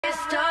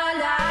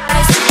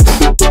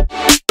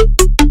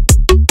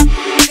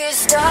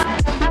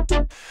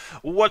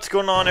What's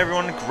going on,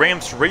 everyone?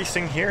 Gramps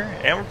Racing here,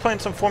 and we're playing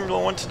some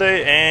Formula 1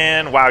 today,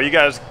 and wow, you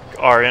guys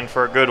are in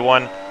for a good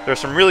one. There's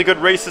some really good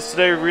races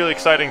today, really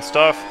exciting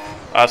stuff.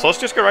 So let's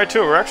just get right to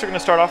it. We're actually going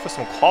to start off with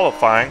some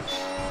qualifying.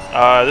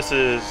 This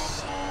is,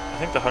 I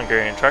think, the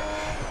Hungarian track.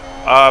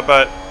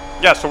 But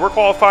yeah, so we're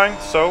qualifying,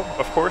 so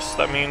of course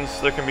that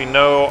means there can be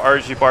no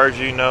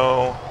argy-bargy,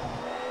 no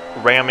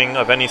ramming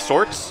of any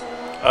sorts.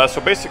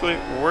 So basically,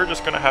 we're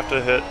just going to have to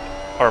hit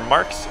our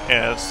marks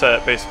and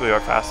set basically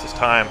our fastest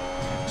time.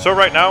 So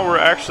right now we're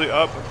actually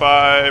up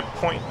by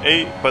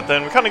 0.8, but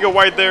then we kind of go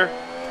wide there,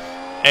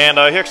 and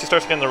he actually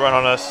starts getting the run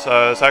on us.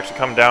 It's actually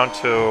come down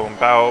to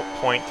about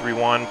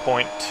 0.31,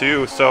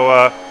 0.2. So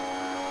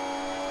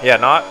yeah,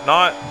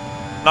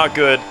 not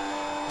good.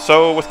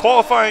 So with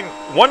qualifying,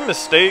 one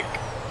mistake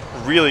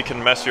really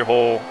can mess your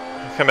whole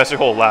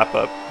lap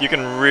up. You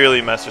can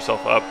really mess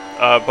yourself up.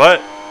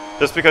 But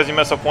just because you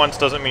mess up once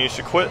doesn't mean you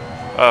should quit.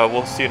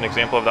 We'll see an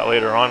example of that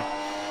later on.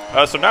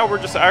 So now we're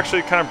just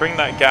actually kind of bring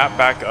that gap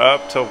back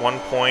up to 1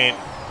 point,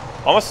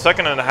 almost a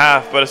second and a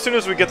half, but as soon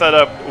as we get that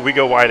up, we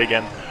go wide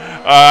again.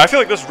 I feel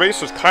like this race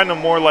was kind of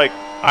more like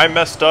I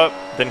messed up,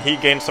 then he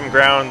gained some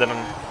ground,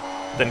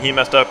 then he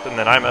messed up, and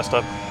then I messed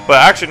up. But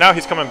actually now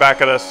he's coming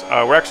back at us.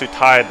 We're actually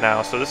tied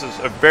now, so this is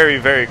a very,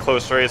 very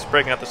close race,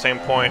 breaking at the same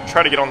point.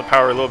 Try to get on the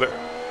power a little bit.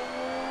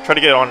 Try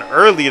to get on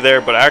early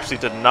there, but I actually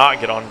did not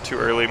get on too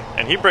early,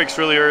 and he breaks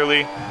really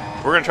early.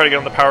 We're going to try to get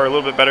on the power a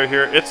little bit better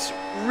here. It's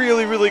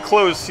really, really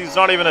close. He's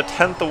not even a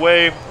tenth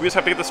away. We just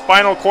have to get this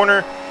final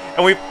corner,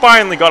 and we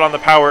finally got on the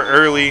power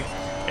early,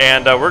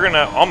 and we're going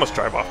to almost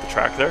drive off the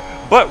track there.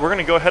 But we're going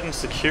to go ahead and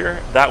secure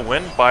that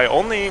win by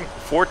only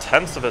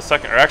 0.4 of a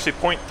second, or actually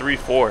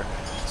 0.34.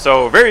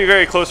 So very,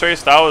 very close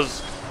race. That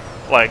was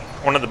like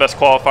one of the best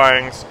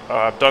qualifyings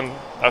I've done,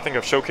 I think,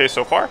 I've showcased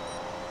so far.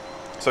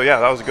 So yeah,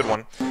 that was a good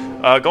one.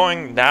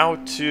 Going now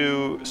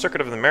to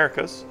Circuit of the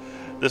Americas.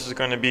 This is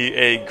going to be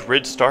a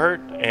grid start,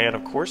 and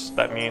of course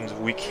that means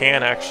we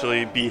can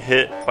actually be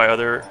hit by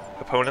other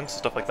opponents,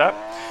 stuff like that.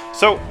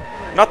 So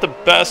not the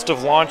best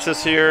of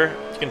launches here.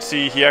 You can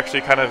see he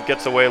actually kind of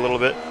gets away a little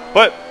bit,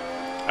 but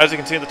as you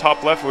can see in the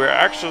top left, we're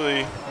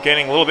actually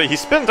gaining a little bit. He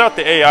spins out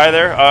the AI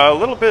there, a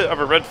little bit of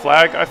a red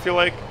flag, I feel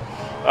like,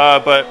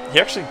 but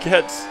he actually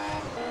gets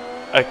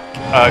a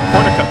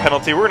corner cut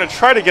penalty. We're going to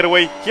try to get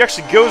away. He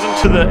actually goes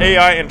into the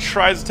AI and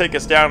tries to take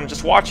us down.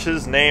 Just watch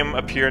his name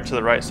appear into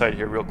the right side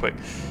here real quick.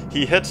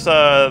 He hits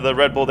the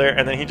Red Bull there,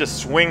 and then he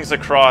just swings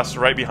across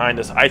right behind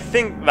us. I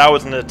think that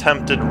was an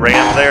attempted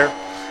ram there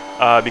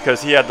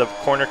because he had the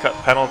corner cut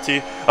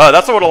penalty.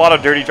 That's what a lot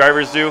of dirty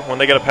drivers do. When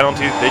they get a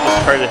penalty, they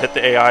just try to hit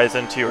the AIs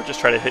into you, or just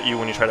try to hit you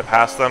when you try to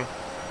pass them.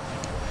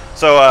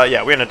 So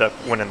yeah, we ended up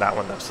winning that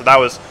one though. So that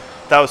was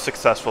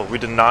successful. We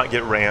did not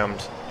get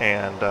rammed,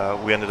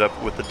 and we ended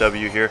up with the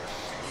W here.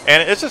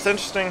 And it's just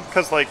interesting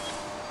because, like,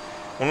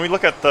 when we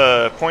look at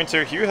the points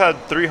here, Hugh had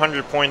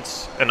 300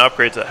 points and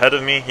upgrades ahead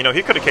of me. You know,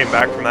 he could have came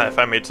back from that if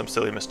I made some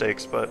silly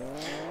mistakes, but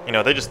you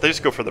know, they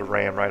just go for the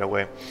ram right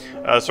away.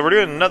 So we're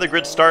doing another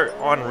grid start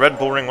on Red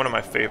Bull Ring, one of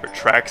my favorite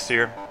tracks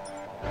here.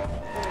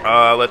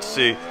 Let's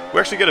see. We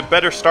actually get a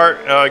better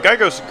start. Guy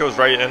goes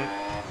right in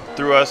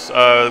through us.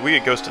 We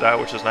get ghosted out,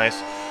 which is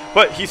nice.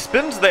 But he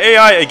spins the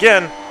AI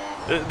again.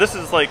 This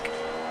is like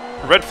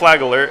red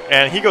flag alert,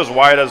 and he goes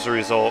wide as a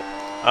result.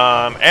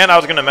 And I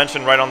was going to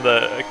mention right on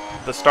the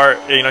start,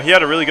 you know, he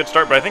had a really good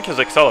start, but I think his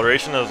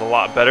acceleration is a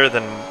lot better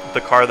than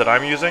the car that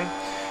I'm using.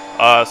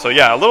 So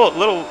yeah, a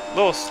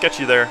little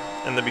sketchy there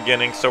in the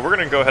beginning. So we're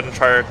going to go ahead and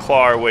try to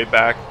claw our way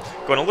back,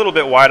 going a little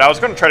bit wide. I was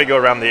going to try to go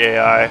around the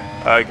AI.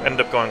 Ended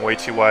up going way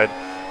too wide,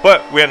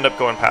 but we ended up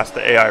going past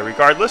the AI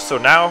regardless. So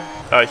now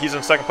he's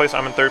in second place,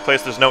 I'm in third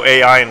place. There's no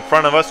AI in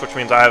front of us, which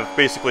means I have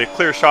basically a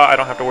clear shot. I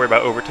don't have to worry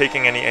about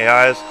overtaking any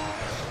AIs.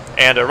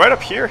 And right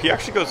up here, he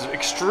actually goes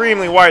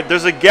extremely wide.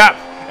 There's a gap,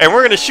 and we're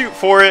going to shoot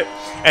for it,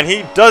 and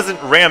he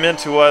doesn't ram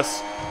into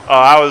us.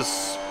 I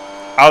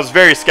was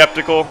very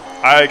skeptical.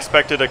 I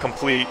expected him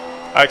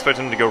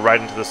to go right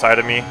into the side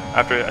of me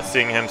after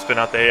seeing him spin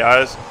out the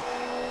AIs.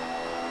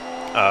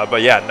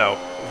 But yeah, no.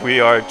 We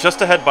are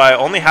just ahead by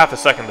only half a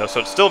second, though, so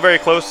it's still very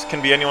close.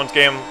 Can be anyone's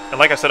game. And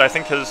like I said, I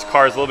think his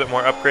car is a little bit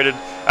more upgraded.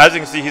 As you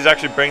can see, he's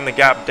actually bringing the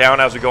gap down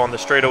as we go on the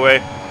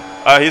straightaway.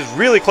 He's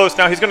really close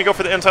now. He's going to go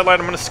for the inside line.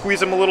 I'm going to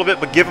squeeze him a little bit,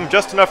 but give him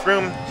just enough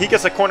room. He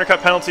gets a corner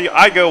cut penalty.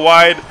 I go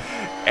wide,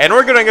 and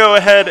we're going to go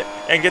ahead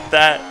and get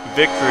that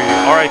victory.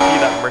 RIP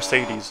that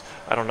Mercedes.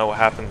 I don't know what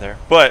happened there,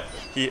 but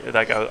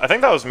that guy. I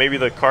think that was maybe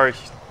the car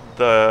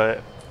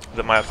that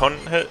my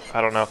opponent hit.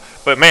 I don't know,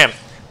 but man,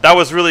 that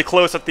was really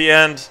close at the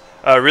end.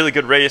 Really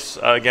good race.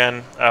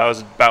 Again, I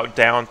was about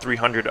down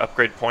 300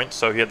 upgrade points,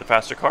 so he had the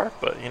faster car,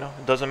 but you know,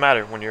 it doesn't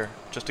matter when you're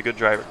just a good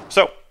driver.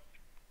 So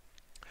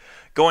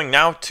going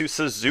now to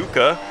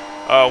Suzuka,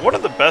 one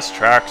of the best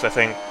tracks I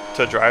think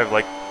to drive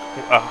like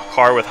a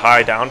car with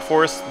high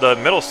downforce. The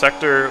middle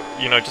sector,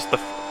 you know, just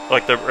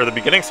the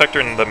beginning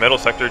sector and the middle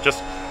sector,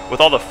 just with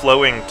all the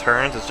flowing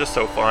turns, it's just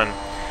so fun.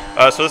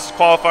 So this is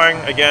qualifying.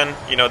 Again,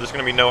 you know, there's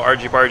going to be no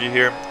argy-bargy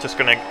here. Just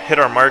going to hit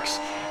our marks.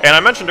 And I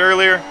mentioned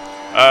earlier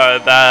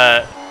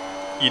that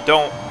you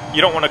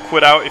don't want to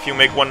quit out if you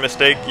make one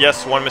mistake.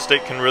 Yes, one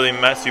mistake can really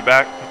mess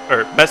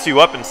you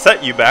up and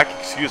set you back.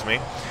 Excuse me.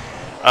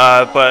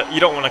 But you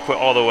don't want to quit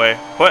all the way.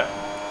 But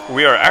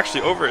we are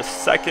actually over a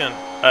second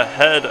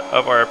ahead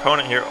of our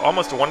opponent here.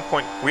 Almost 1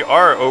 point. We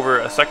are over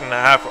a second and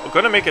a half. We're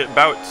going to make it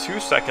about 2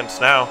 seconds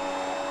now.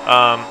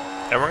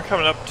 And we're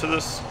coming up to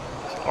this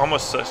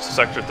almost to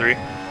sector 3.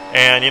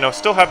 And, you know,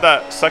 still have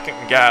that second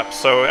gap.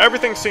 So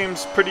everything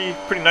seems pretty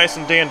nice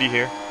and dandy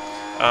here.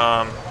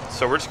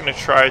 So we're just going to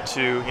try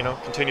to, you know,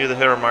 continue to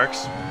hit our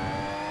marks.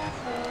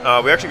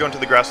 We actually go into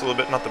the grass a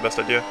little bit. Not the best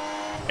idea.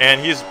 And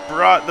he's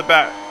brought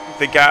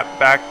the gap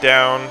back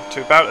down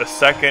to about a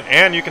second.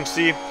 And you can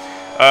see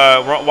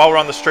while we're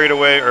on the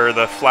straightaway or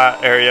the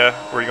flat area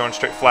where you're going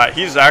straight flat,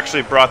 he's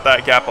actually brought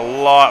that gap a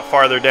lot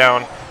farther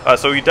down.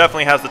 So he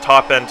definitely has the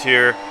top end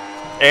here.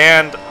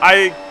 And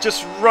I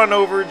just run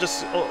over,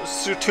 just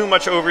too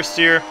much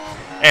oversteer.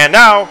 And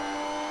now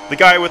the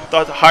guy with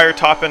the higher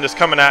top end is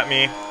coming at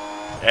me.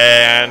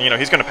 And, you know,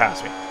 he's going to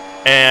pass me.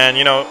 And,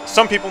 you know,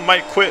 some people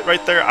might quit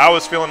right there. I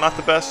was feeling not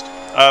the best.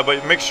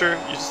 But make sure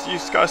you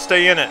just got to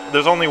stay in it.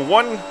 There's only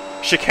one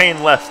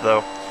chicane left,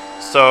 though.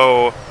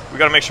 So we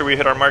got to make sure we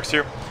hit our marks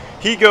here.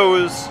 He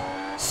goes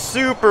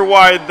super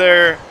wide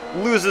there,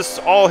 loses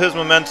all his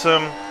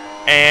momentum,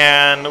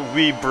 and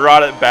we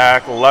brought it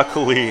back,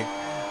 luckily,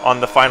 on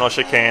the final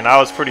chicane. I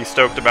was pretty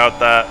stoked about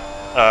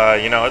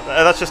that. You know,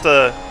 that's just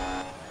a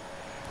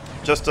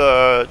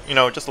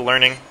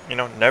learning. You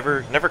know,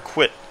 never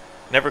quit,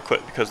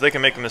 because they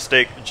can make a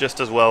mistake just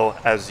as well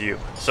as you.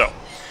 So,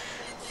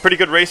 pretty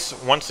good race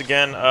once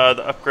again.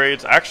 The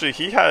upgrades. Actually,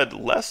 he had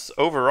less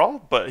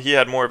overall, but he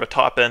had more of a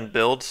top end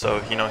build.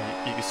 So, you know,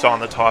 you saw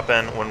on the top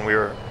end when we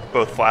were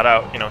both flat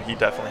out. You know, he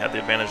definitely had the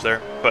advantage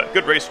there. But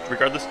good race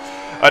regardless.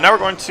 Now we're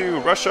going to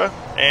Russia,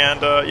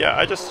 and yeah,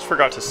 I just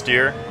forgot to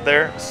steer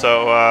there.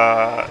 So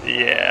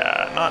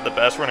yeah, not the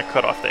best. We're going to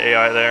cut off the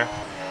AI there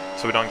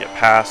so we don't get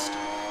passed.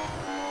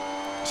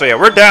 So yeah,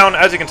 we're down,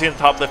 as you can see in the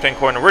top left-hand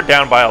corner, we're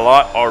down by a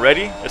lot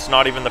already. It's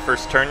not even the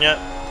first turn yet.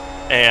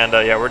 And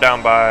yeah, we're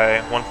down by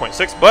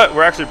 1.6, but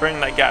we're actually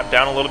bringing that gap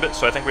down a little bit,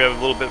 so I think we have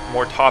a little bit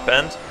more top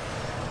end.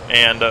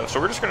 And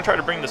so we're just going to try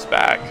to bring this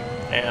back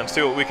and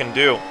see what we can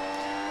do.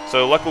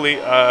 So luckily,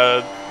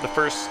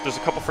 there's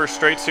a couple first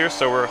straights here,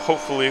 so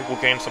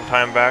we'll gain some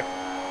time back.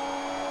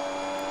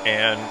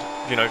 And,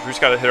 you know, we just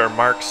got to hit our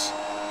marks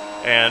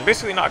and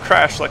basically not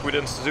crash like we did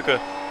in Suzuka.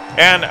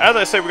 And as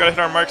I say, we got to hit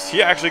our marks.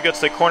 He actually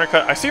gets a corner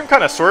cut. I see him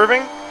kind of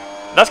swerving.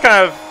 That's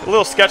kind of a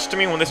little sketch to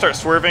me when they start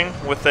swerving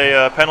with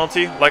a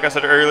penalty. Like I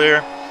said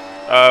earlier,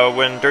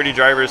 when dirty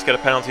drivers get a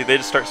penalty, they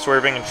just start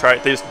swerving and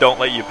they just don't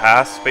let you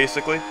pass,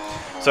 basically.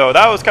 So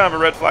that was kind of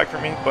a red flag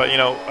for me, but, you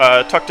know,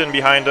 tucked in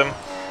behind him.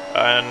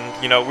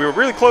 And, you know, we were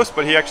really close,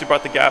 but he actually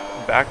brought the gap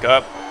back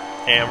up.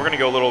 And we're going to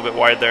go a little bit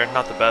wide there.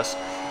 Not the best.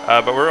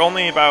 But we're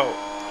only about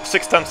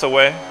 6/10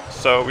 away.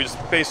 So we just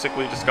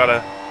basically just got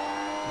to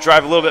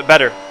drive a little bit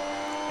better.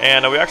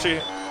 And we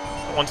actually,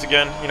 once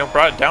again, you know,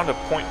 brought it down to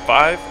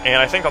 0.5.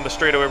 And I think on the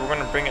straightaway, we're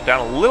going to bring it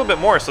down a little bit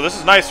more. So this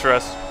is nice for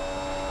us.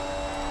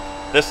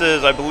 This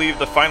is, I believe,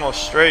 the final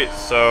straight.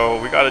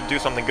 So we got to do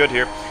something good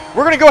here.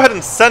 We're going to go ahead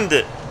and send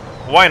it.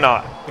 Why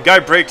not? The guy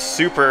brakes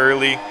super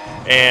early.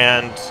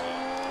 And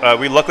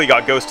we luckily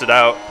got ghosted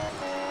out.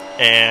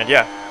 And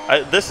yeah,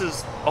 this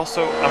is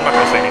also, I'm not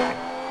going to say anything.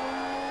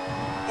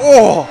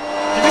 Oh,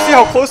 did you see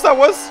how close that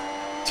was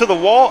to the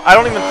wall? I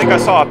don't even think I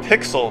saw a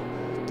pixel.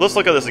 Let's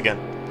look at this again.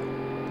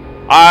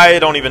 I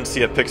don't even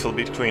see a pixel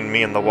between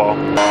me and the wall.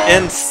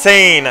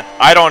 Insane.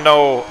 I don't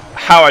know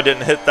how I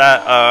didn't hit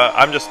that.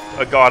 I'm just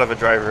a god of a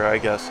driver, I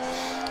guess.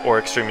 Or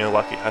extremely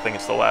lucky. I think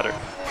it's the latter.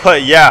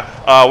 But yeah,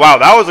 wow,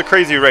 that was a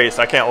crazy race.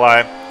 I can't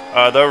lie.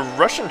 The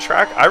Russian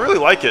track, I really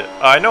like it.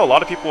 I know a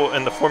lot of people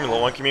in the Formula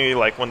 1 community,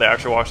 like when they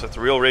actually watch the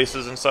real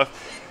races and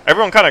stuff,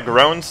 everyone kind of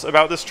groans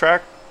about this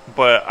track.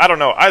 But I don't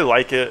know. I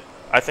like it.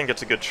 I think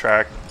it's a good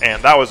track.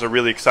 And that was a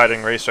really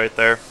exciting race right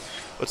there.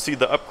 Let's see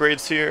the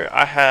upgrades here.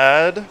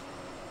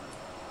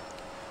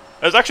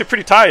 It was actually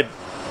pretty tied.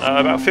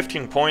 About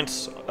 15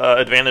 points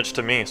advantage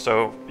to me.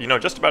 So, you know,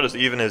 just about as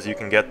even as you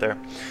can get there.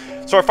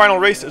 So our final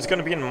race is going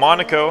to be in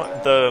Monaco,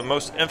 the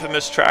most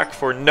infamous track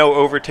for no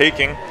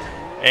overtaking.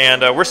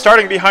 And we're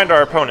starting behind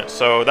our opponent,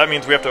 so that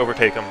means we have to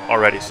overtake him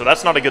already. So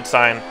that's not a good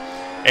sign.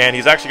 And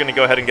he's actually going to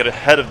go ahead and get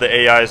ahead of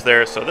the AIs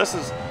there. So this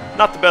is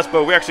not the best,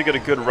 but we actually get a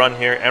good run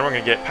here. And we're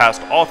going to get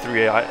past all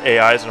three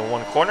AIs in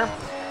one corner.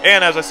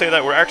 And as I say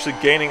that, we're actually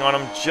gaining on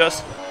him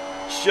just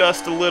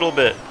a little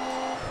bit.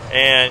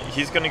 And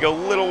he's going to go a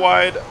little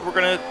wide. We're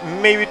going to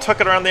maybe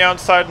tuck it around the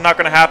outside. Not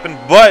going to happen,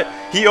 but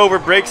he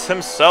overbrakes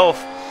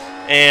himself.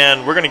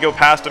 And we're going to go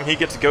past him. He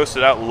gets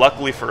ghosted out,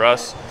 luckily for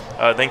us.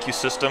 Thank you,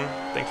 system.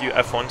 Thank you,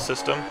 F1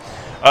 system.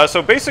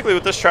 So basically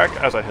with this track,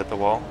 as I hit the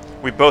wall,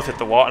 we both hit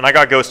the wall. And I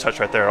got ghost touch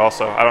right there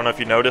also. I don't know if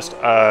you noticed.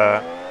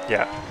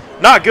 Yeah,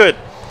 not good.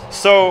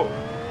 So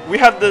we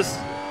had this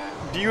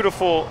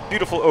beautiful,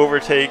 beautiful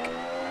overtake.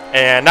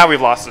 And now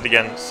we've lost it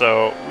again,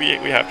 so we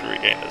have to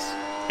regain this.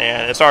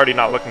 And it's already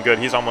not looking good.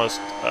 He's almost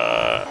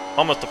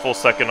a full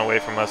second away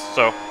from us.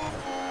 So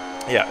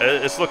yeah,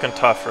 it's looking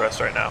tough for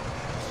us right now.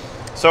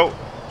 So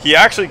he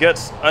actually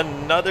gets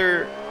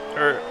another,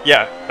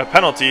 a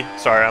penalty.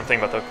 Sorry, I'm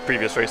thinking about the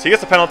previous race. He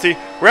gets a penalty.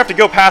 We have to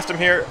go past him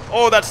here.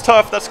 Oh, that's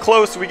tough. That's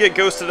close. We get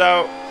ghosted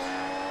out.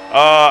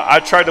 I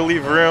tried to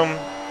leave room.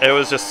 It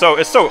was just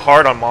it's so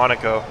hard on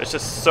Monaco. It's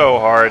just so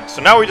hard.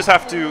 So now we just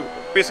have to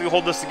basically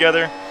hold this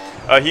together.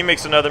 He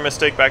makes another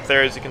mistake back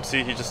there. As you can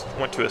see, he just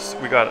went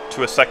we got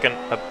to a second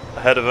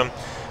ahead of him.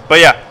 But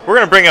yeah, we're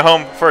going to bring it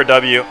home for a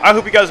W. I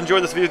hope you guys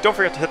enjoyed this video. Don't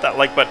forget to hit that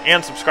like button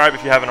and subscribe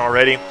if you haven't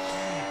already.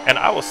 And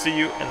I will see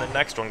you in the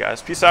next one,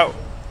 guys. Peace out.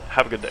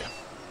 Have a good day.